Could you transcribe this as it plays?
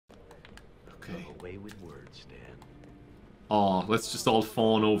Okay. Away with words, Dan. Oh, let's just all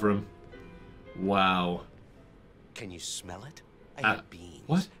fawn over him. Wow. Can you smell it? I had beans.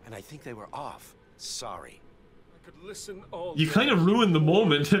 What? And I think they were off. Sorry. I could listen all You day. kind of ruined the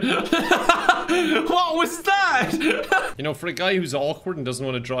moment. What was that? You know, for a guy who's awkward and doesn't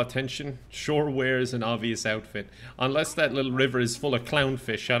want to draw attention, sure wears an obvious outfit. Unless that little river is full of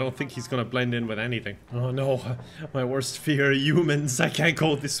clownfish, I don't think he's gonna blend in with anything. Oh no, my worst fear, humans. I can't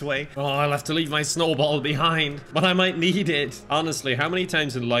go this way. Oh, I'll have to leave my snowball behind. But I might need it. Honestly, how many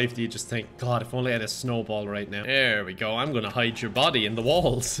times in life do you just think, God, if only I had a snowball right now? There we go. I'm gonna hide your body in the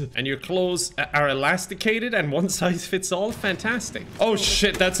walls. And your clothes are elasticated and one size fits all. Fantastic. Oh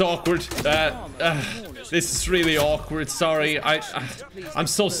shit, that's awkward. This is really awkward. Sorry, I'm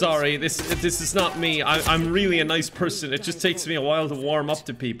so sorry. This is not me. I'm really a nice person. It just takes me a while to warm up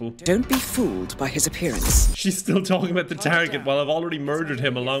to people. Don't be fooled by his appearance. She's still talking about the target while I've already murdered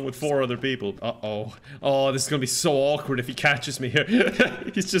him along with 4 other people. Uh-oh. Oh, this is gonna be so awkward if he catches me here.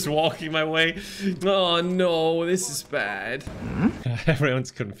 He's just walking my way. Oh no, this is bad.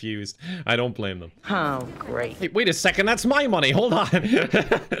 Everyone's confused. I don't blame them. Oh, great. Hey, wait a second, that's my money. Hold on.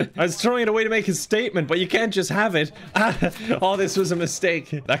 I was throwing it away to make a statement, but you can't just have it. Oh, this was a mistake.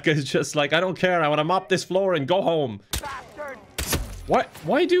 That guy's just like, I don't care. I want to mop this floor and go home. What?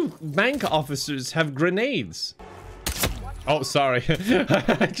 Why do bank officers have grenades? Oh, sorry.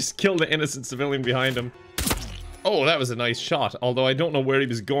 I just killed an innocent civilian behind him. Oh, that was a nice shot. Although I don't know where he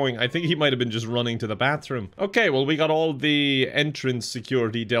was going. I think he might have been just running to the bathroom. Okay, well, we got all the entrance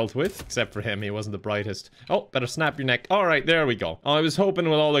security dealt with. Except for him, he wasn't the brightest. Oh, better snap your neck. All right, there we go. I was hoping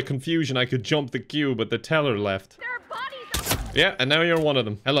with all the confusion I could jump the queue, but the teller left. Yeah, and now you're one of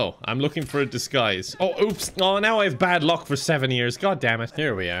them. Hello, I'm looking for a disguise. Oh, oops. Oh, now I have bad luck for 7 years. God damn it.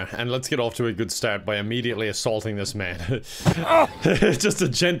 Here we are. And let's get off to a good start by immediately assaulting this man. Just a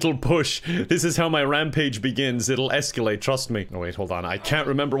gentle push. This is how my rampage begins. It'll escalate, trust me. Oh, wait, hold on. I can't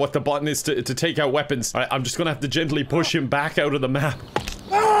remember what the button is to take out weapons. All right, I'm just gonna have to gently push him back out of the map.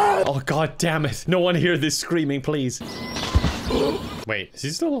 Oh, god damn it. No one hear this screaming, please. Wait, is he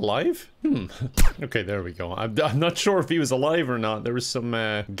still alive? Okay, there we go. I'm not sure if he was alive or not. There was some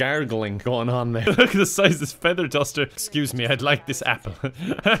gargling going on there. Look at the size of this feather duster. Excuse me, I'd like this apple.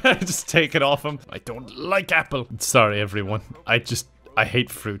 Just take it off him. I don't like apple. Sorry, everyone. I hate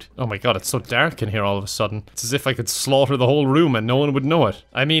fruit. Oh my god, it's so dark in here all of a sudden. It's as if I could slaughter the whole room and no one would know it.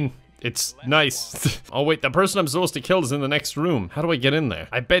 I mean, it's nice. Oh wait, the person I'm supposed to kill is in the next room. How do I get in there?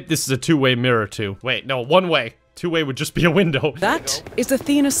 I bet this is a two-way mirror too. Wait, no, one way. Two-way would just be a window. That is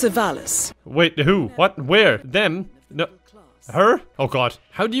Athena Savalis. Wait, who? What? Where? Them? No. Her? Oh god.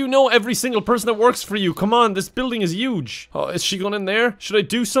 How do you know every single person that works for you? Come on, this building is huge. Oh, is she going in there? Should I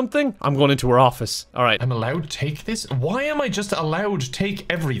do something? I'm going into her office. Alright. I'm allowed to take this? Why am I just allowed to take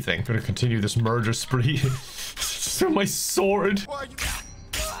everything? I'm gonna continue this murder spree. Just with my sword.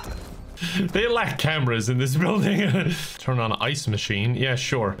 They lack cameras in this building. Turn on ice machine. Yeah,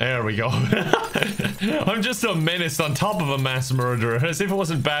 sure. There we go. I'm just a menace on top of a mass murderer. As if it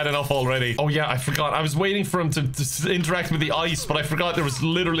wasn't bad enough already. Oh yeah, I forgot. I was waiting for him to interact with the ice, but I forgot there was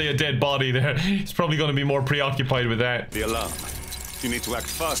literally a dead body there. He's probably going to be more preoccupied with that. The alarm. You need to act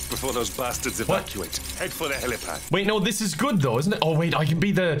fast before those bastards evacuate. Head for the helipad. Wait, no, this is good though, isn't it? Oh wait, I can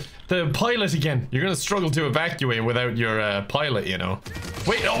be the pilot again. You're gonna struggle to evacuate without your pilot, you know.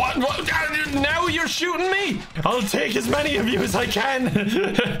 Wait, oh, what? Now you're shooting me? I'll take as many of you as I can.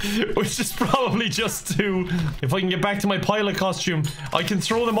 Which is probably just to... If I can get back to my pilot costume, I can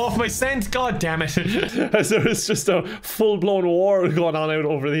throw them off my scent. God damn it. As there is just a full-blown war going on out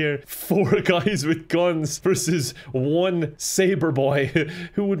over here. 4 guys with guns versus 1 saber boy.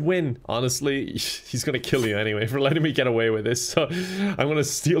 Who would win? Honestly, he's gonna kill you anyway for letting me get away with this. So I'm gonna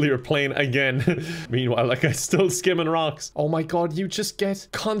steal your plane again. Meanwhile, that guy's still skimming rocks. Oh my god, you just get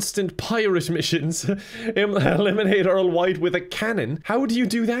constant pirate missions. Eliminate Earl White with a cannon. How do you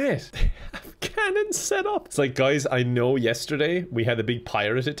do that? Cannon set up. It's like, guys, I know yesterday we had a big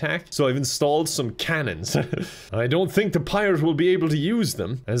pirate attack, so I've installed some cannons. I don't think the pirate will be able to use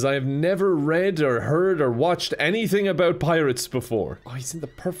them, as I have never read or heard or watched anything about pirates before. Oh, he's in the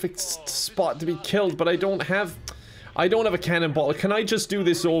perfect spot to be killed, but I don't have a cannonball. Can I just do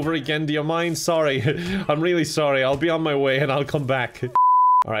this over again? Do you mind? Sorry. I'm really sorry. I'll be on my way and I'll come back.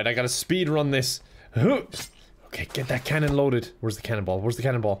 Alright, I gotta speed run this. Okay, get that cannon loaded. Where's the cannonball? Where's the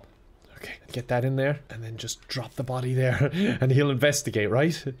cannonball? Okay, get that in there, and then just drop the body there, and he'll investigate,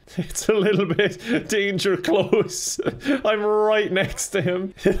 right? It's a little bit danger close. I'm right next to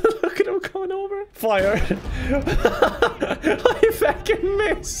him. Look at him coming over. Fire. I fucking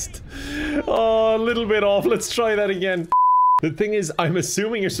missed. Oh, a little bit off. Let's try that again. The thing is, I'm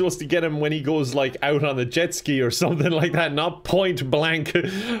assuming you're supposed to get him when he goes, like, out on the jet ski or something like that, not point blank.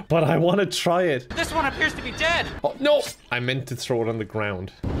 But I want to try it. This one appears to be dead. Oh, no! I meant to throw it on the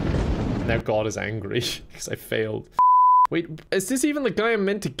ground. Now God is angry because I failed. Wait, is this even the guy I'm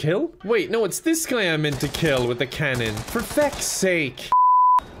meant to kill? Wait, no, it's this guy I'm meant to kill with the cannon. For feck's sake.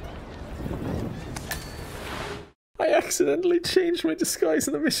 I accidentally changed my disguise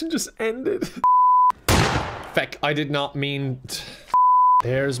and the mission just ended. Feck, I did not mean...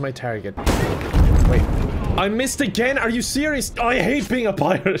 There's my target. Wait, I missed again? Are you serious? Oh, I hate being a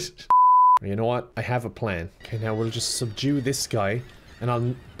pirate. You know what? I have a plan. Okay, now we'll just subdue this guy and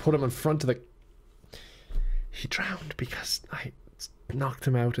I'll put him in front of the... He drowned because I knocked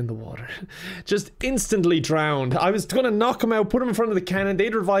him out in the water. Just instantly drowned. I was gonna knock him out, put him in front of the cannon,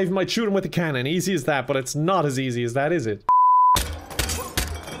 they'd revive him, I'd shoot him with the cannon. Easy as that, but it's not as easy as that, is it?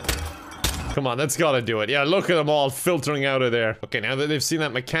 Come on, that's gotta do it. Yeah, look at them all filtering out of there. Okay, now that they've seen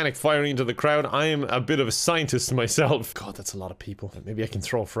that mechanic firing into the crowd, I am a bit of a scientist myself. God, that's a lot of people. Maybe I can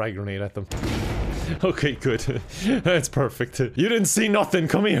throw a frag grenade at them. Okay, good. That's perfect. You didn't see nothing.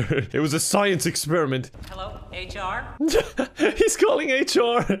 Come here. It was a science experiment. Hello, HR? He's calling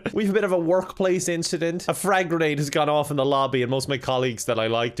HR. We've a bit of a workplace incident. A frag grenade has gone off in the lobby and most of my colleagues that I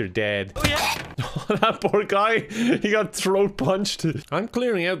liked are dead. Oh, yeah? That poor guy. He got throat punched. I'm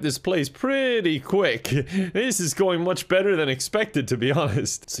clearing out this place pretty quick. This is going much better than expected, to be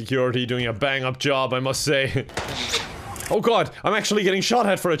honest. Security doing a bang-up job, I must say. Oh god, I'm actually getting shot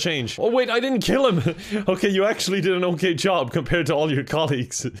at for a change. Oh wait, I didn't kill him. Okay, you actually did an okay job compared to all your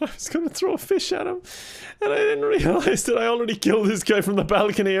colleagues. I was gonna throw a fish at him, and I didn't realize that I already killed this guy from the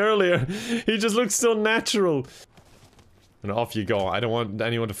balcony earlier. He just looks so natural. And off you go. I don't want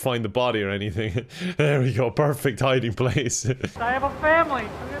anyone to find the body or anything. There we go, perfect hiding place. I have a family.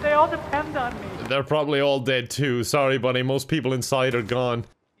 They all depend on me. They're probably all dead too. Sorry, buddy. Most people inside are gone.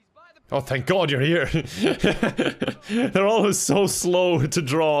 Oh, thank God you're here. They're always so slow to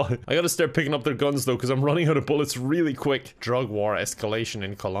draw. I gotta start picking up their guns though, because I'm running out of bullets really quick. Drug war escalation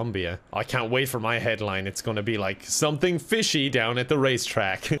in Colombia. I can't wait for my headline. It's gonna be like, something fishy down at the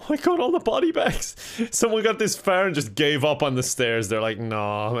racetrack. Oh my God, all the body bags. Someone got this far and just gave up on the stairs. They're like,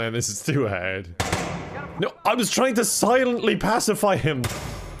 nah, man, this is too hard. No, I was trying to silently pacify him.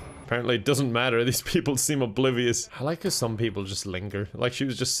 Apparently it doesn't matter, these people seem oblivious. I like how some people just linger. Like she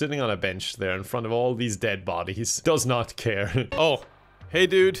was just sitting on a bench there in front of all these dead bodies. Does not care. Oh, hey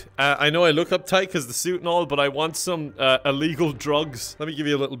dude, I know I look uptight because the suit and all, but I want some illegal drugs. Let me give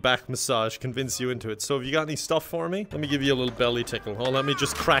you a little back massage, convince you into it. So have you got any stuff for me? Let me give you a little belly tickle. Oh, let me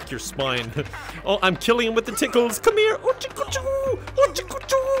just crack your spine. Oh, I'm killing him with the tickles. Come here.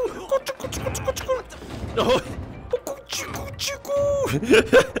 Oh.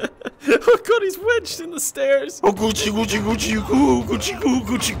 Oh god, he's wedged in the stairs. Oh, Gucci, Gucci, Gucci, Gucci, Gucci,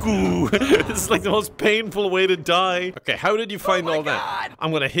 Gucci, Gucci. This is like the most painful way to die. Okay, how did you find all that?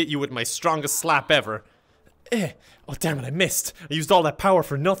 I'm gonna hit you with my strongest slap ever. Oh damn it, I missed. I used all that power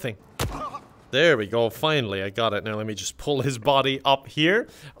for nothing. There we go, finally I got it. Now let me just pull his body up here.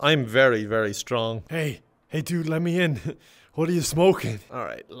 I'm very, very strong. Hey dude, let me in. What are you smoking?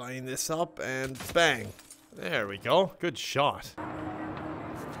 Alright, line this up and bang. There we go. Good shot.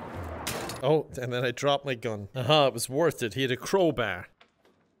 Oh, and then I dropped my gun. Aha, it was worth it. He had a crowbar.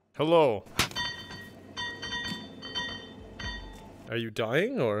 Hello. Are you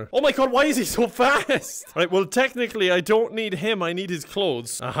dying, or? Oh my god, why is he so fast? Right, well, technically, I don't need him. I need his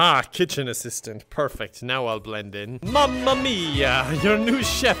clothes. Aha, kitchen assistant. Perfect. Now I'll blend in. Mamma mia! Your new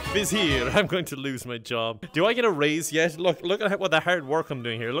chef is here. I'm going to lose my job. Do I get a raise yet? Look at what the hard work I'm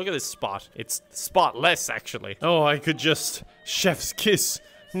doing here. Look at this spot. It's spotless, actually. Oh, I could just chef's kiss.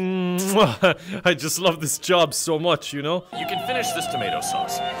 I just love this job so much, you know? You can finish this tomato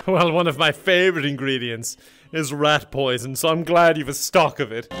sauce. Well, one of my favorite ingredients is rat poison, so I'm glad you have a stock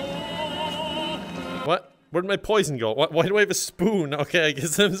of it. What? Where'd my poison go? Why do I have a spoon? Okay, I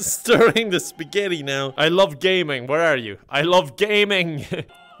guess I'm stirring the spaghetti now. I love gaming. Where are you? I love gaming.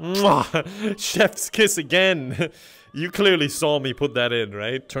 Chef's kiss again. You clearly saw me put that in,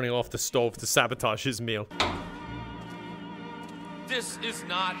 right? Turning off the stove to sabotage his meal. This is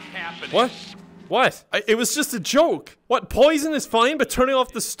not happening. What? What? It was just a joke. What? Poison is fine, but turning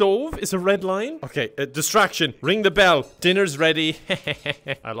off the stove is a red line? Okay, distraction. Ring the bell. Dinner's ready.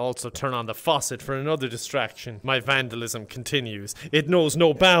 I'll also turn on the faucet for another distraction. My vandalism continues. It knows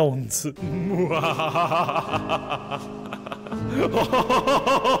no bounds.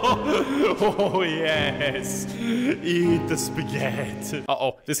 Oh yes. Eat the spaghetti.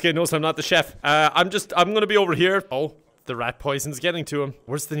 Uh-oh. This guy knows I'm not the chef. I'm gonna be over here. Oh. The rat poison's getting to him.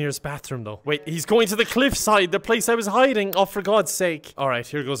 Where's the nearest bathroom, though? Wait, he's going to the cliffside, the place I was hiding. Oh, for God's sake. All right,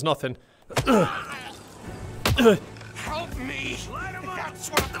 here goes nothing. Help me!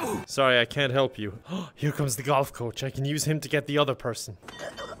 Sorry, I can't help you. Here comes the golf coach. I can use him to get the other person.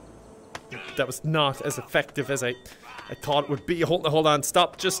 That was not as effective as I thought it would be. Hold on,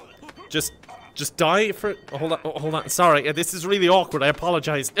 stop. Just die for it. Oh, hold on. Sorry, this is really awkward. I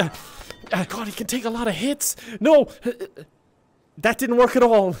apologize. God, he can take a lot of hits. No, that didn't work at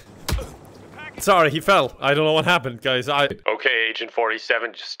all. Sorry, he fell. I don't know what happened, guys. Okay, Agent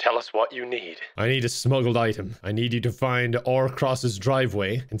 47, just tell us what you need. I need a smuggled item. I need you to find Orcross's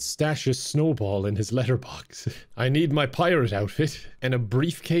driveway and stash a snowball in his letterbox. I need my pirate outfit and a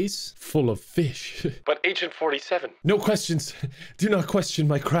briefcase full of fish. But Agent 47... No questions. Do not question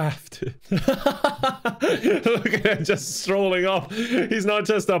my craft. Look at him just strolling up. He's not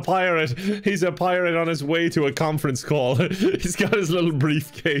just a pirate. He's a pirate on his way to a conference call. He's got his little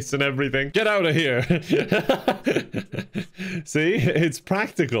briefcase and everything. Get out of here. See, it's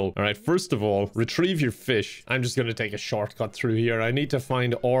practical. All right, first of all, retrieve your fish. I'm just gonna take a shortcut through here. I need to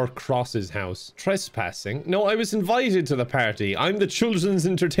find Orcross's house. Trespassing? No, I was invited to the party. I'm the children's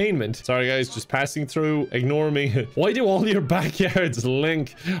entertainment. Sorry guys, just passing through. Ignore me. Why do all your backyards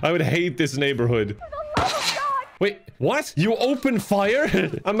link? I would hate this neighborhood. Wait, what? You open fire?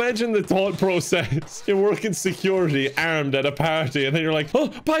 Imagine the thought process. You work in security, armed at a party, and then you're like, oh,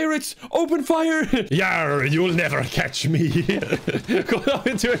 pirates, open fire! Yar, you'll never catch me. Go up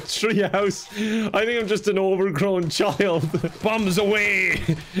into a tree house. I think I'm just an overgrown child. Bombs away!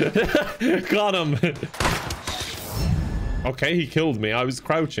 Got him. Okay, he killed me. I was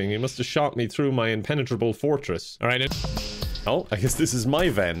crouching. He must have shot me through my impenetrable fortress. All right. Oh, I guess this is my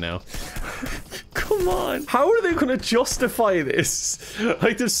van now. Come on. How are they going to justify this?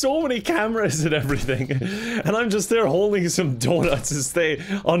 Like, there's so many cameras and everything. And I'm just there holding some donuts as they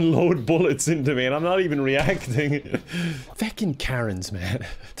unload bullets into me. And I'm not even reacting. Feckin' Karens, man.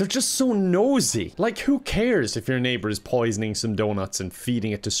 They're just so nosy. Like, who cares if your neighbor is poisoning some donuts and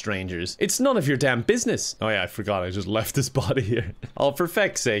feeding it to strangers? It's none of your damn business. Oh yeah, I forgot. I just left his body here. Oh, for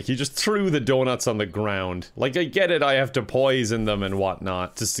feck's sake. You just threw the donuts on the ground. Like, I get it. I have to poison them and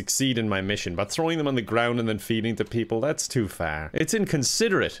whatnot to succeed in my mission. But throwing them on the ground and then feeding to people, that's too far. It's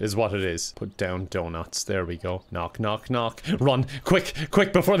inconsiderate is what it is. Put down donuts. There we go. Knock, knock, knock. Run. Quick,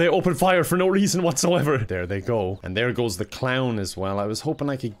 quick, before they open fire for no reason whatsoever. There they go. And there goes the clown as well. I was hoping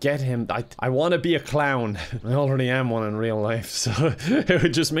I could get him. I want to be a clown. I already am one in real life, so it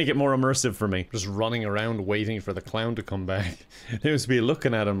would just make it more immersive for me. Just running around waiting for the clown to come back. They must be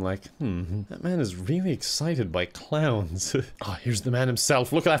looking at him like, that man is really excited by clowns. Oh, here's the man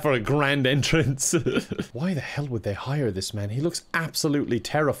himself. Look at that for a grand entrance. Why the hell would they hire this man? He looks absolutely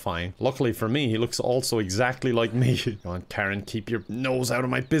terrifying. Luckily for me, he looks also exactly like me. Come on, Karen, keep your nose out of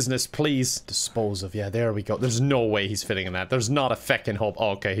my business, please. Dispose of. Yeah, there we go. There's no way he's fitting in that. There's not a feckin' hope.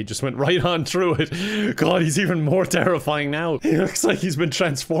 Oh, okay, he just went right on through it. God, he's even more terrifying now. He looks like he's been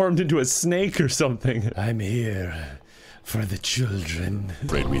transformed into a snake or something. I'm here for the children.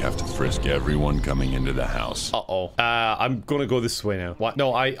 Afraid we have to frisk everyone coming into the house. Uh-oh. I'm gonna go this way now. What?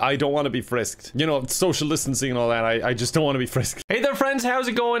 No, I don't want to be frisked. You know, social distancing and all that. I just don't want to be frisked. Hey there, friends. How's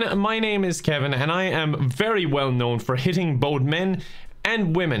it going? My name is Kevin, and I am very well known for hitting both men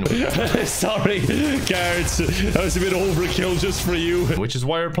and women. Sorry, guards. That was a bit overkill just for you. Which is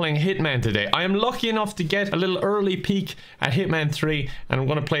why we're playing Hitman today. I am lucky enough to get a little early peek at Hitman 3, and I'm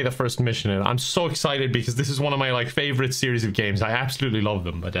gonna play the first mission. And I'm so excited because this is one of my like favorite series of games. I absolutely love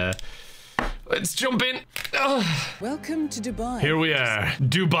them. But let's jump in. Welcome to Dubai. Here we are.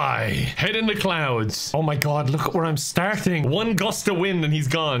 Dubai. Head in the clouds. Oh my god, look at where I'm starting. One gust of wind and he's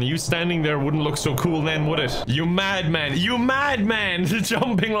gone. You standing there wouldn't look so cool then, would it? You madman. You madman.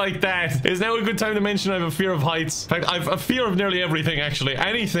 Jumping like that. Is now a good time to mention I have a fear of heights. In fact, I have a fear of nearly everything, actually.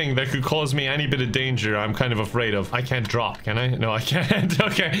 Anything that could cause me any bit of danger, I'm kind of afraid of. I can't drop, can I? No, I can't.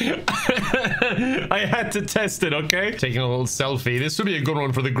 Okay. I had to test it, okay? Taking a little selfie. This would be a good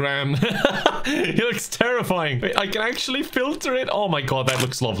one for the gram. He looks terrifying. Wait, I can actually filter it. Oh my god, that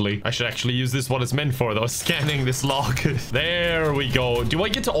looks lovely. I should actually use this what it's meant for, though. Scanning this lock. There we go. Do I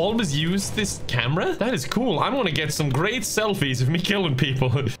get to always use this camera? That is cool. I'm gonna get some great selfies of me killing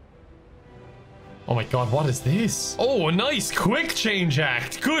people. Oh my god, what is this? Oh, a nice quick change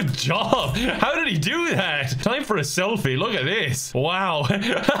act. Good job. How did he do that? Time for a selfie. Look at this. Wow.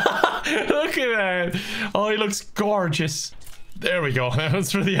 Look at that. Oh, he looks gorgeous. There we go. That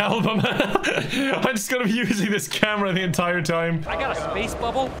was for the album. I'm just gonna be using this camera the entire time. I got a space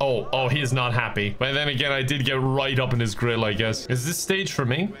bubble. Oh, he is not happy. But then again, I did get right up in his grill, I guess. Is this stage for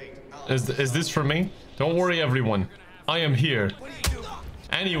me? Is this for me? Don't worry, everyone. I am here.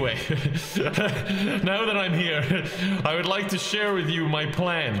 Anyway, now that I'm here, I would like to share with you my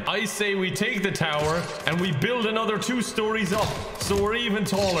plan. I say we take the tower and we build another 2 stories up, so we're even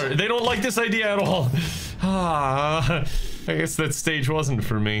taller. They don't like this idea at all. I guess that stage wasn't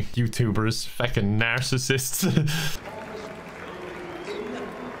for me. YouTubers, feckin' narcissists.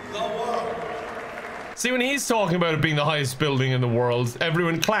 See, when he's talking about it being the highest building in the world,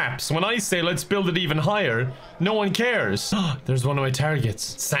 everyone claps. When I say let's build it even higher, no one cares. There's one of my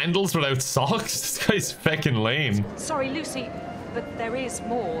targets. Sandals without socks? This guy's feckin' lame. Sorry, Lucy, but there is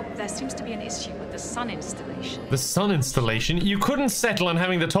more. There seems to be an issue with the sun installation. The sun installation? You couldn't settle on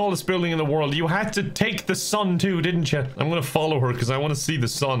having the tallest building in the world. You had to take the sun too, didn't you? I'm gonna follow her because I want to see the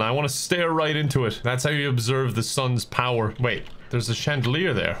sun. I want to stare right into it. That's how you observe the sun's power. Wait. There's a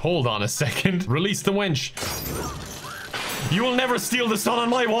chandelier there. Hold on a second. Release the wench. You will never steal the sun on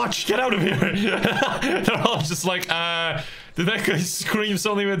my watch. Get out of here. They're all just like, did that guy scream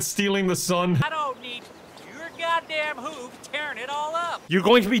something about stealing the sun? I don't need your goddamn hoof tearing it all up. You're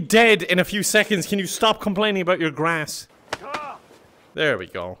going to be dead in a few seconds. Can you stop complaining about your grass? There we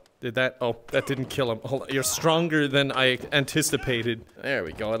go. Did that? Oh, that didn't kill him. Hold on. You're stronger than I anticipated. There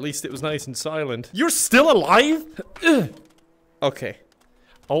we go. At least it was nice and silent. You're still alive? Okay.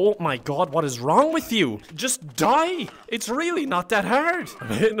 Oh my god, what is wrong with you? Just die! It's really not that hard. I'm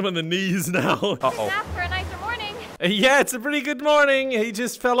hitting him on the knees now. Uh-oh. Nap for a nicer morning. Yeah, it's a pretty good morning. He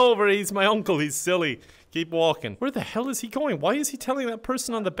just fell over. He's my uncle. He's silly. Keep walking. Where the hell is he going? Why is he telling that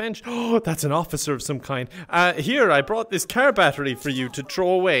person on the bench? Oh, that's an officer of some kind. Here, I brought this car battery for you to throw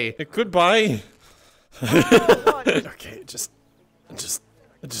away. Goodbye. Okay, just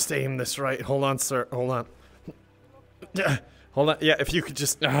aim this right. Hold on, sir. Hold on. Yeah. Hold on, yeah, if you could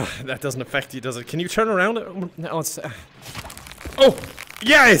just... that doesn't affect you, does it? Can you turn around? No, it's... Oh!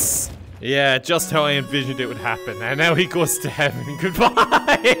 Yes! Yeah, just how I envisioned it would happen. And now he goes to heaven.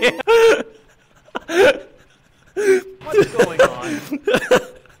 Goodbye! What's going on?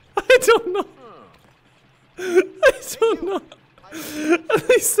 I don't know. I don't know. At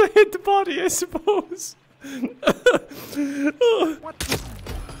least I hit the body, I suppose.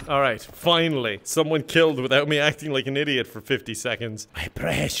 Alright, finally. Someone killed without me acting like an idiot for 50 seconds. My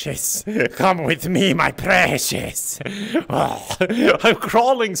precious. Come with me, my precious. Oh, I'm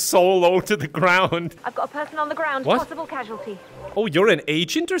crawling so low to the ground. I've got a person on the ground. What? Possible casualty. Oh, you're an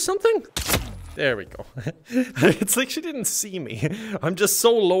agent or something? There we go. It's like she didn't see me. I'm just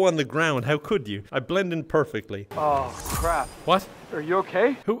so low on the ground. How could you? I blend in perfectly. Oh, crap. What? Are you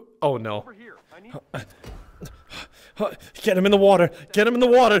okay? Who? Oh, no. Over here. I need... Get him in the water. Get him in the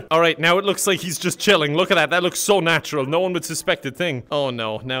water. All right, now it looks like he's just chilling. Look at that. That looks so natural. No one would suspect a thing. Oh,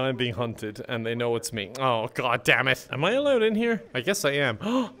 no. Now I'm being hunted, and they know it's me. Oh, god damn it. Am I allowed in here? I guess I am.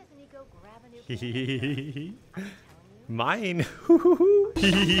 Mine.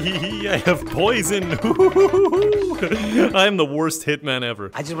 I have poison. I'm the worst hitman ever.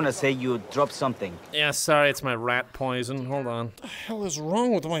 I just want to say you dropped something. Yeah, sorry. It's my rat poison. Hold on. What the hell is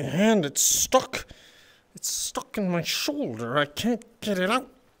wrong with my hand? It's stuck. It's stuck in my shoulder. I can't get it out.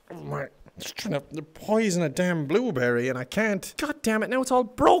 I'm just trying to poison a damn blueberry and I can't. God damn it, now it's all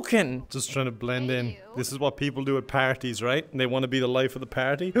broken. Just trying to blend in. This is what people do at parties, right? And they want to be the life of the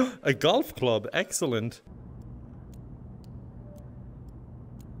party. A golf club. Excellent.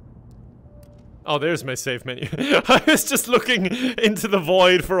 Oh, there's my save menu. I was just looking into the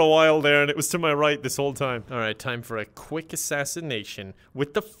void for a while there and it was to my right this whole time. Alright, time for a quick assassination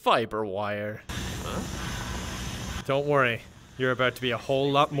with the fiber wire. Huh? Don't worry, you're about to be a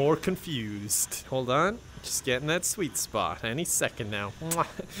whole lot more confused. Hold on, just getting that sweet spot any second now.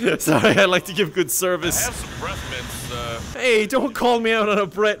 Sorry, I like to give good service. I have some breath mints, Hey, don't call me out on a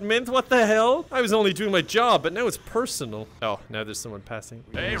Brett mint, what the hell? I was only doing my job, but now it's personal. Oh, now there's someone passing.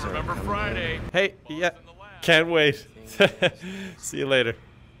 Hey, remember Friday? Hey, yeah, can't wait. See you later.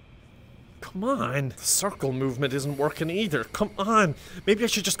 Come on, the circle movement isn't working either. Come on, maybe I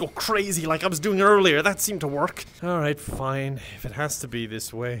should just go crazy like I was doing earlier. That seemed to work. Alright, fine, if it has to be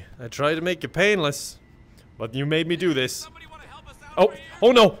this way. I tried to make it painless, but you made me do this. Oh,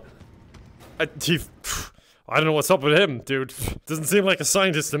 oh no! I don't know what's up with him, dude. Doesn't seem like a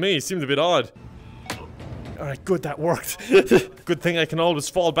scientist to me, he seemed a bit odd. Alright, good, that worked. Good thing I can always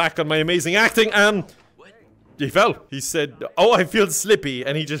fall back on my amazing acting. He fell. He said, oh, I feel slippy,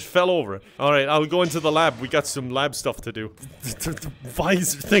 and he just fell over. Alright, I'll go into the lab. We got some lab stuff to do. The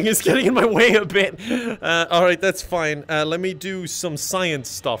visor thing is getting in my way a bit. Alright, that's fine. Let me do some science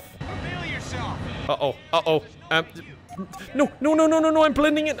stuff. Uh-oh, uh-oh. No, no, no, no, no, no, I'm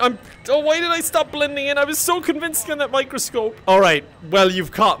blending it. Oh, why did I stop blending it? I was so convincing on that microscope. All right, well,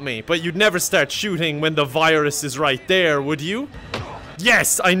 you've caught me, but you'd never start shooting when the virus is right there, would you?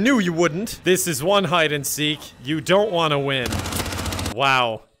 Yes, I knew you wouldn't. This is one hide and seek. You don't want to win.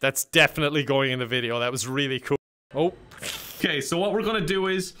 Wow, that's definitely going in the video. That was really cool. Oh. Okay, so what we're gonna do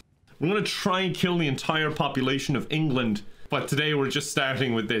is we're gonna try and kill the entire population of England. But today we're just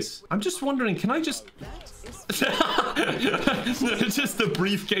starting with this. I'm just wondering, can I just... just the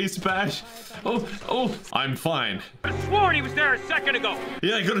briefcase bash? Oh, I'm fine. I swore he was there a second ago.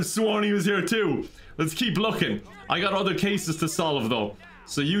 Yeah, I could have sworn he was here too. Let's keep looking. I got other cases to solve though.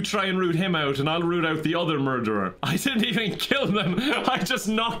 So you try and root him out and I'll root out the other murderer. I didn't even kill them. I just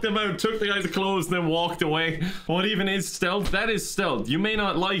knocked them out, took the guy's clothes and then walked away. What even is stealth? That is stealth. You may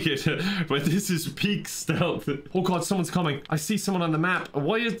not like it, but this is peak stealth. Oh god, someone's coming. I see someone on the map.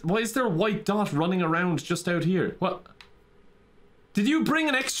 Why is there a white dot running around just out here? What? Did you bring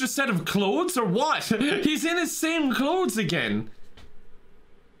an extra set of clothes or what? He's in his same clothes again.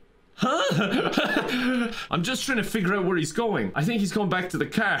 Huh? I'm just trying to figure out where he's going. I think he's going back to the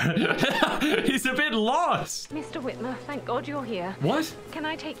car. He's a bit lost. Mr. Whitmer, thank God you're here. What? Can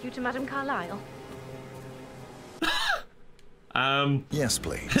I take you to Madame Carlyle? Yes,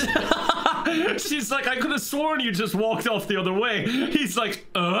 please. She's like, I could have sworn you just walked off the other way. He's like,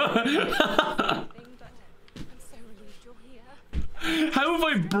 How have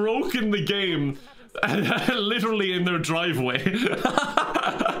I broken the game? Literally in their driveway.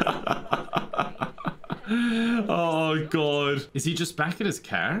 Oh god. Is he just back at his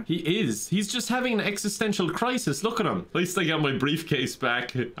car? He is. He's just having an existential crisis. Look at him. At least I got my briefcase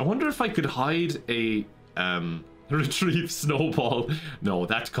back. I wonder if I could hide a retrieve snowball. No,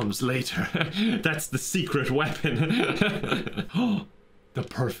 that comes later. That's the secret weapon. Oh, the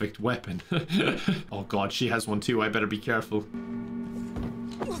perfect weapon. Oh god, she has one too. I better be careful.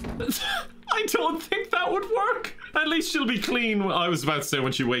 I don't think that would work. At least she'll be clean. I was about to say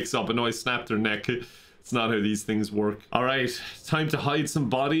when she wakes up. I know I snapped her neck. It's not how these things work. All right, time to hide some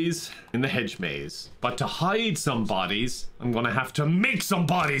bodies in the hedge maze. But to hide some bodies, I'm gonna have to make some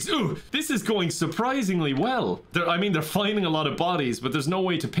bodies. Ooh, this is going surprisingly well. I mean, they're finding a lot of bodies, but there's no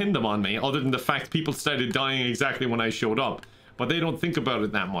way to pin them on me other than the fact people started dying exactly when I showed up. But they don't think about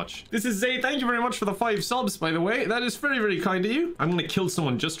it that much. This is Zay. Thank you very much for the 5 subs, by the way. That is very, very kind of you. I'm gonna kill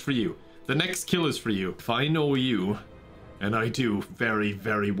someone just for you. The next kill is for you. If I know you, and I do very,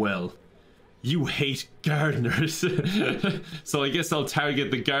 very well, you hate gardeners. So I guess I'll target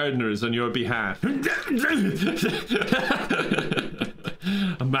the gardeners on your behalf.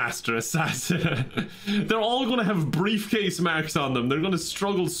 A master assassin. They're all gonna have briefcase marks on them. They're gonna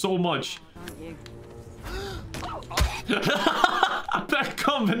struggle so much. That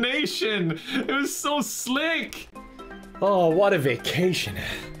combination! It was so slick! Oh, what a vacation.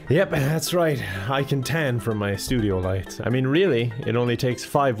 Yep, that's right. I can tan from my studio lights. I mean, really, it only takes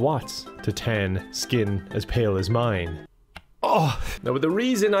 5 watts to tan skin as pale as mine. Oh, now the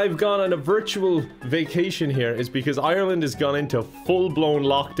reason I've gone on a virtual vacation here is because Ireland has gone into full-blown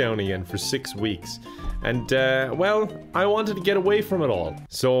lockdown again for 6 weeks. And, well, I wanted to get away from it all.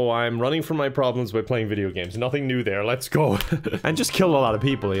 So I'm running from my problems by playing video games. Nothing new there, let's go. And just kill a lot of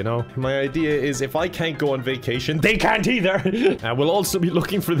people, you know? My idea is if I can't go on vacation, they can't either! And we'll also be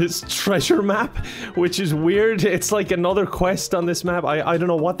looking for this treasure map, which is weird. It's like another quest on this map. I don't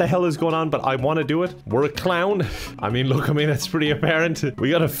know what the hell is going on, but I want to do it. We're a clown. I mean, look, that's pretty apparent. We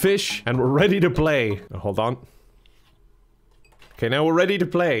got a fish, and we're ready to play. Hold on. Okay, now we're ready to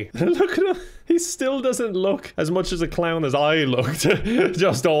play. Look at him. He still doesn't look as much as a clown as I looked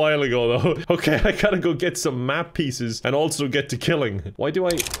just a while ago, though. Okay, I gotta go get some map pieces and also get to killing. Why do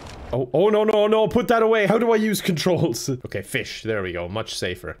I... Oh, no, put that away. How do I use controls? Okay, fish. There we go. Much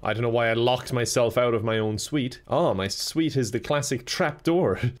safer. I don't know why I locked myself out of my own suite. Oh, my suite is the classic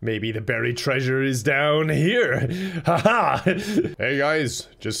trapdoor. Maybe the buried treasure is down here. Haha. Hey, guys.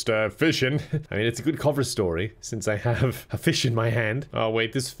 Just, fishing. I mean, it's a good cover story since I have a fish in my hand. Oh,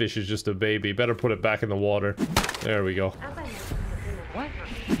 wait. This fish is just a baby. Better put it back in the water. There we go. What?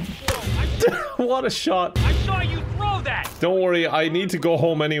 What a shot. I saw you throw that! Don't worry, I need to go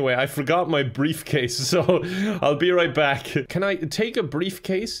home anyway. I forgot my briefcase, so I'll be right back. Can I take a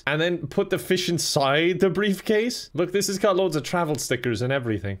briefcase and then put the fish inside the briefcase? Look, this has got loads of travel stickers and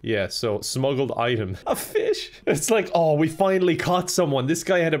everything. Yeah, so smuggled item. A fish? It's like, oh, we finally caught someone. This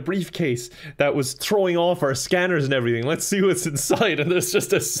guy had a briefcase that was throwing off our scanners and everything. Let's see what's inside, and there's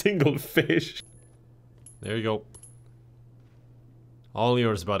just a single fish. There you go. All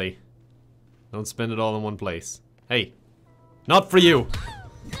yours, buddy. Don't spend it all in one place. Hey. Not for you!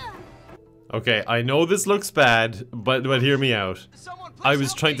 Okay, I know this looks bad, but hear me out. I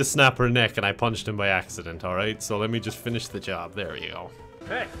was trying to snap her neck and I punched him by accident, alright? So let me just finish the job. There you go.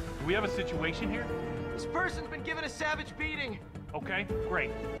 Hey, do we have a situation here? This person's been given a savage beating. Okay,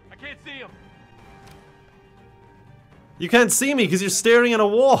 great. I can't see him. You can't see me because you're staring at a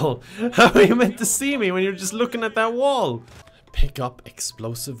wall. How are you meant to see me when you're just looking at that wall? Pick up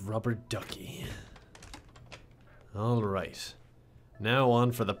explosive rubber ducky. Alright. Now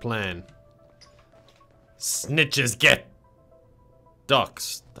on for the plan. Snitches get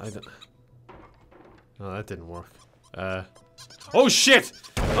ducks. Oh, that didn't work. Oh shit!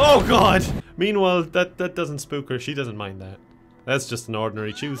 Oh god! Meanwhile, that doesn't spook her. She doesn't mind that. That's just an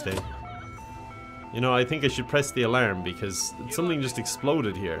ordinary Tuesday. You know, I think I should press the alarm because something just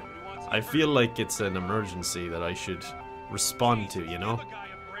exploded here. I feel like it's an emergency that I should respond to, you know?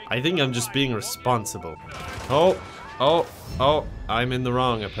 I think I'm just being responsible. Oh, I'm in the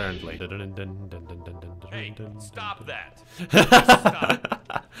wrong apparently. Hey, stop that.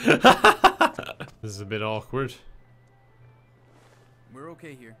 This is a bit awkward. We're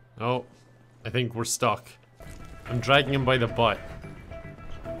okay here. Oh, I think we're stuck. I'm dragging him by the butt.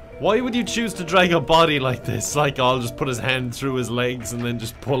 Why would you choose to drag a body like this? Like, I'll just put his hand through his legs and then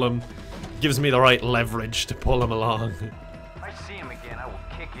just pull him. Gives me the right leverage to pull him along. If I see him again, I will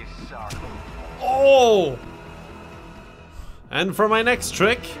kick his sock. Oh! And for my next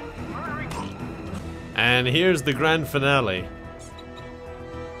trick. And here's the grand finale.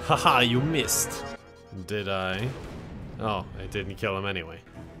 Haha, you missed. Did I? Oh, I didn't kill him anyway.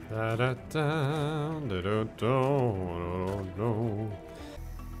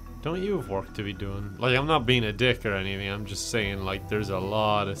 Don't you have work to be doing? Like, I'm not being a dick or anything, I'm just saying, like, there's a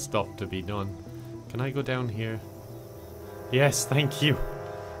lot of stuff to be done. Can I go down here? Yes, thank you.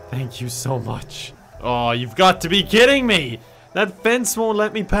 Thank you so much. Oh, you've got to be kidding me! That fence won't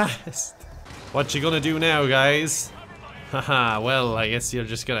let me past. What you gonna do now, guys? Haha, well, I guess you're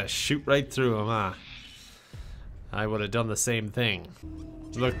just gonna shoot right through him, huh? I would have done the same thing.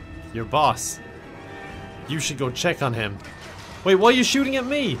 Look, your boss. You should go check on him. Wait, why are you shooting at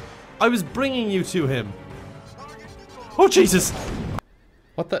me? I was bringing you to him. Oh, Jesus!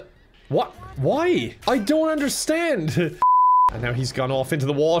 What the? What? Why? I don't understand. And now he's gone off into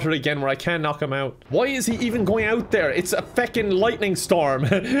the water again where I can't knock him out. Why is he even going out there? It's a feckin' lightning storm.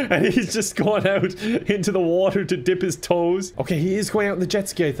 And he's just going out into the water to dip his toes. Okay, he is going out in the jet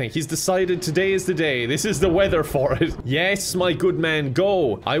ski, I think. He's decided today is the day. This is the weather for it. Yes, my good man,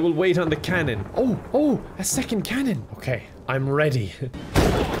 go. I will wait on the cannon. Oh, a second cannon. Okay, I'm ready.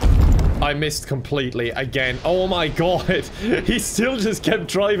 I missed completely again. Oh my god. He still just kept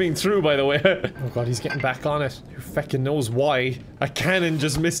driving through, by the way. Oh god, he's getting back on it. Who feckin' knows why? A cannon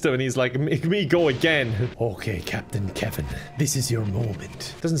just missed him and he's like, make me go again. Okay, Captain Kevin, this is your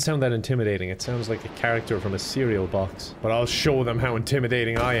moment. Doesn't sound that intimidating. It sounds like a character from a cereal box. But I'll show them how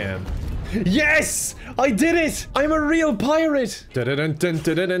intimidating I am. Yes! I did it! I'm a real pirate!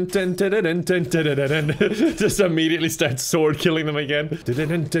 Just immediately start sword killing them again.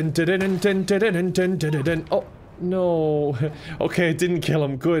 Oh, no. Okay, I didn't kill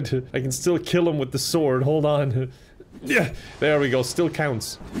him. Good. I can still kill him with the sword. Hold on. Yeah, there we go. Still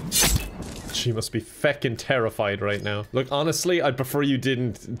counts. She must be feckin' terrified right now. Look, honestly, I'd prefer you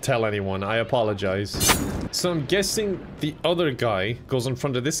didn't tell anyone. I apologize. So I'm guessing the other guy goes in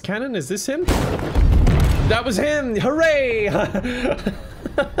front of this cannon. Is this him? That was him! Hooray!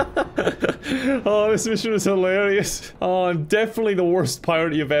 Oh, this mission was hilarious. Oh, I'm definitely the worst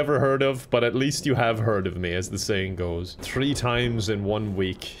pirate you've ever heard of, but at least you have heard of me, as the saying goes. 3 times in 1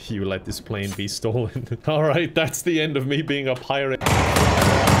 week, you let this plane be stolen. Alright, that's the end of me being a pirate.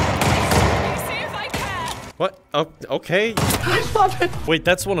 What? Oh, okay. I love it. Wait,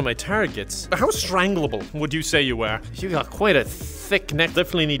 that's one of my targets. How strangleable would you say you are? You got quite a thick neck.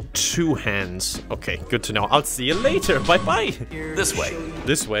 Definitely need 2 hands. Okay, good to know. I'll see you later. Bye-bye. This way.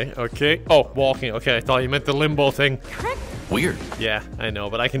 This way, okay. Oh, walking. Okay, I thought you meant the limbo thing. Weird. Yeah, I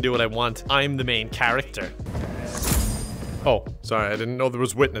know, but I can do what I want. I'm the main character. Oh, sorry, I didn't know there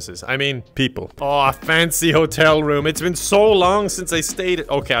was witnesses. I mean, people. Oh, a fancy hotel room. It's been so long since I stayed.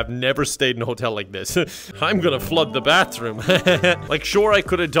 Okay, I've never stayed in a hotel like this. I'm gonna flood the bathroom. Like, sure, I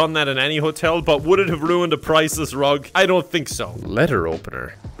could have done that in any hotel, but would it have ruined a priceless rug? I don't think so. Letter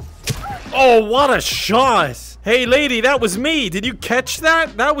opener. Oh, what a shot! Hey, lady, that was me. Did you catch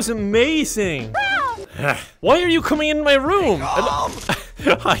that? That was amazing. Why are you coming in my room?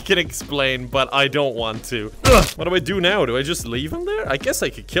 I can explain, but I don't want to. Ugh, what do I do now? Do I just leave him there? I guess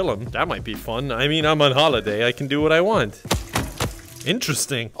I could kill him. That might be fun. I mean, I'm on holiday. I can do what I want.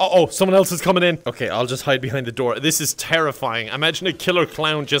 Interesting. Uh-oh, someone else is coming in. Okay, I'll just hide behind the door. This is terrifying. Imagine a killer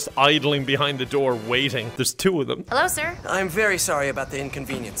clown just idling behind the door waiting. There's two of them. Hello, sir. I'm very sorry about the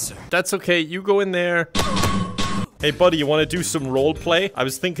inconvenience, sir. That's okay. You go in there. Hey, buddy, you want to do some role play? I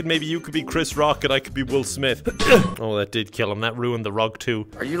was thinking maybe you could be Chris Rock and I could be Will Smith. Oh, that did kill him. That ruined the rug, too.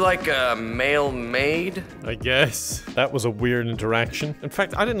 Are you like a male maid? I guess. That was a weird interaction. In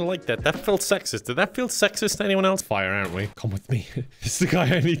fact, I didn't like that. That felt sexist. Did that feel sexist to anyone else? Fire, aren't we? Come with me. This is the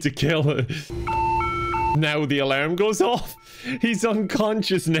guy I need to kill. Now the alarm goes off. He's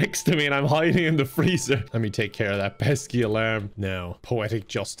unconscious next to me and I'm hiding in the freezer. Let me take care of that pesky alarm. Now, poetic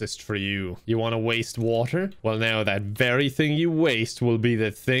justice for you. You want to waste water? Well, now that very thing you waste will be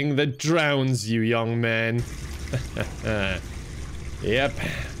the thing that drowns you, young man. Yep.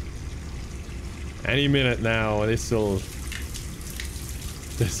 Any minute now, this'll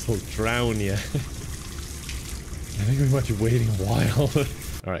drown you. I think we might be waiting a while.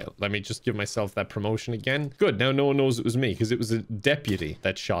 Alright, let me just give myself that promotion again. Good, now no one knows it was me, because it was a deputy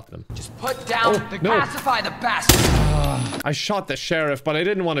that shot them. Just put down the pacify the bastard! I shot the sheriff, but I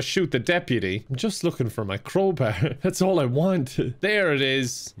didn't want to shoot the deputy. I'm just looking for my crowbar. That's all I want. There it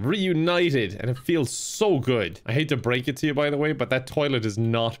is. Reunited, and it feels so good. I hate to break it to you, by the way, but that toilet is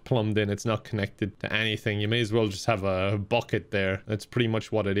not plumbed in. It's not connected to anything. You may as well just have a bucket there. That's pretty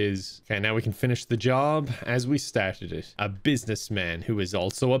much what it is. Okay, now we can finish the job as we started it. A businessman who is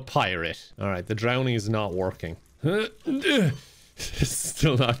also a pirate. Alright, the drowning is not working.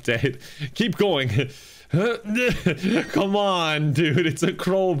 Still not dead. Keep going. Come on, dude. It's a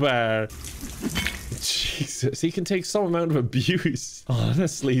crowbar. Jesus, he can take some amount of abuse.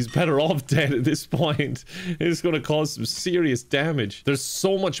 Honestly, he's better off dead at this point. It's going to cause some serious damage. There's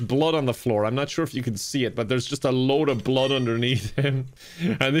so much blood on the floor. I'm not sure if you can see it, but there's just a load of blood underneath him.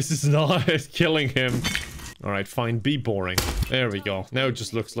 And this is not killing him. Alright, fine. Be boring. There we go. Now it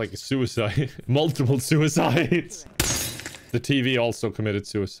just looks like a suicide. Multiple suicides. The TV also committed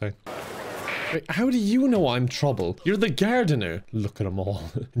suicide. Wait, how do you know I'm trouble? You're the gardener. Look at them all.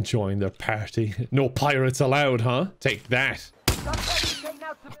 Enjoying their party. No pirates allowed, huh? Take that.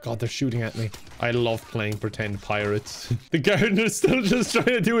 Oh god, they're shooting at me. I love playing pretend pirates. The gardener's still just trying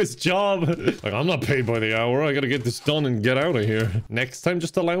to do his job. Like, I'm not paid by the hour. I gotta get this done and get out of here. Next time,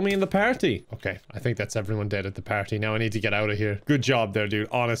 just allow me in the party. Okay, I think that's everyone dead at the party. Now I need to get out of here. Good job there, dude.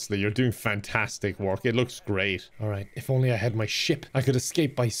 Honestly, you're doing fantastic work. It looks great. Alright, if only I had my ship. I could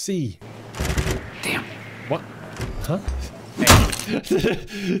escape by sea. Damn. What? Huh?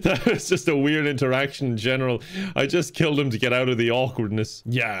 That was just a weird interaction in general. I just killed him to get out of the awkwardness.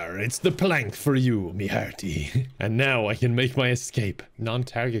 Yar, it's the plank for you, me hearty. And now I can make my escape.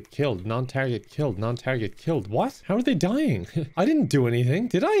 Non-target killed, non-target killed, non-target killed. What? How are they dying? I didn't do anything,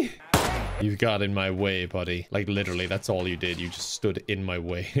 did I? You got in my way, buddy. Like, literally, that's all you did. You just stood in my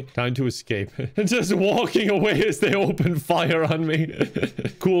way. Time to escape. Just walking away as they open fire on me.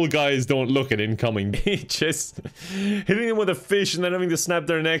 Cool guys don't look at incoming beaches. Hitting them with a fish and then having to snap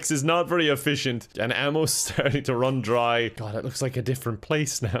their necks is not very efficient. And ammo's starting to run dry. God, it looks like a different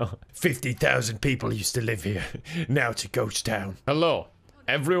place now. 50,000 people used to live here. Now it's a ghost town. Hello.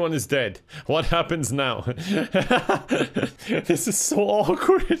 Everyone is dead. What happens now? This is so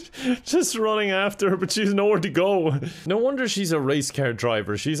awkward. Just running after her, but she's nowhere to go. No wonder she's a race car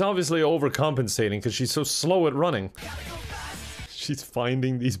driver. She's obviously overcompensating because she's so slow at running. She's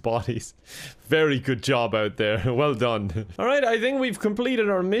finding these bodies. Very good job out there. Well done. Alright, I think we've completed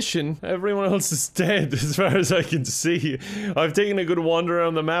our mission. Everyone else is dead as far as I can see. I've taken a good wander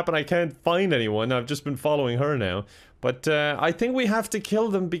around the map and I can't find anyone. I've just been following her now. But I think we have to kill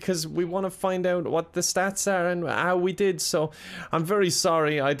them because we want to find out what the stats are and how we did. So I'm very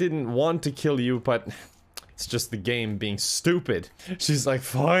sorry. I didn't want to kill you, but it's just the game being stupid. She's like,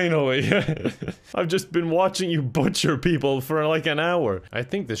 finally. I've just been watching you butcher people for like an hour. I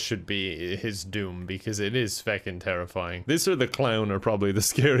think this should be his doom because it is feckin' terrifying. This or the clown are probably the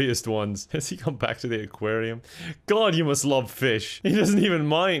scariest ones. Has he come back to the aquarium? God, you must love fish. He doesn't even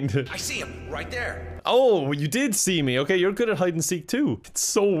mind. I see him right there. Oh, you did see me. Okay, you're good at hide and seek too. It's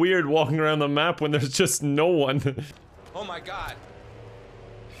so weird walking around the map when there's just no one. Oh my god.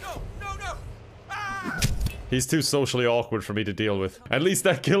 No, no, no. Ah! He's too socially awkward for me to deal with. At least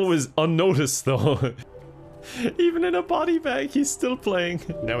that kill was unnoticed though. Even in a body bag, he's still playing.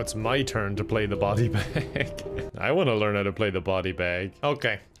 Now it's my turn to play the body bag. I want to learn how to play the body bag.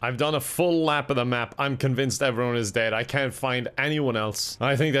 Okay, I've done a full lap of the map. I'm convinced everyone is dead. I can't find anyone else.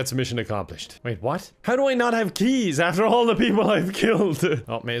 I think that's mission accomplished. Wait, what? How do I not have keys after all the people I've killed?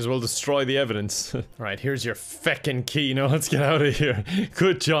 Oh, may as well destroy the evidence. Alright, here's your feckin' key. Now let's get out of here.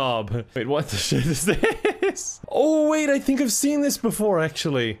 Good job. Wait, what the shit is this? this? Oh wait, I think I've seen this before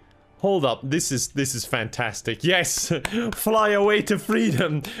actually. Hold up, this is fantastic. Yes! Fly away to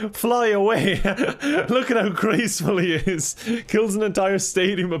freedom! Fly away! Look at how graceful he is! Kills an entire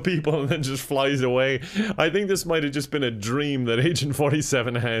stadium of people and then just flies away. I think this might have just been a dream that Agent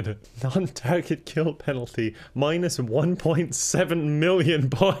 47 had. Non-target kill penalty. Minus 1.7 million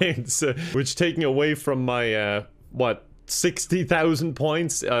points. Which, taking away from my, what? 60,000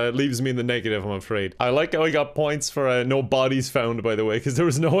 points leaves me in the negative, I'm afraid. I like how I got points for no bodies found, by the way, because there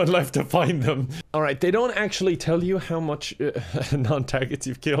was no one left to find them. Alright, they don't actually tell you how much non-targets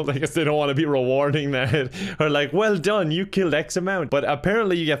you've killed. I guess they don't want to be rewarding that. Or like, well done, you killed X amount. But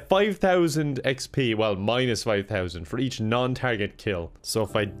apparently you get 5,000 XP, well, minus 5,000 for each non-target kill. So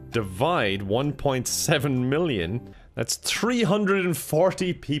if I divide 1.7 million, that's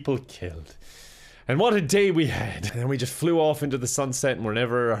 340 people killed. And what a day we had. And then we just flew off into the sunset and were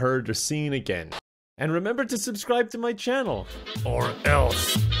never heard or seen again. And remember to subscribe to my channel. Or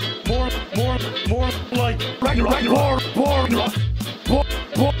else. More like Ragnarok. More like Ragnarok. More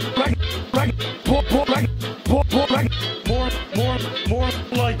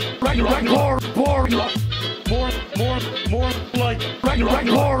like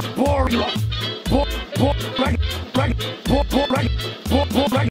Ragnarok.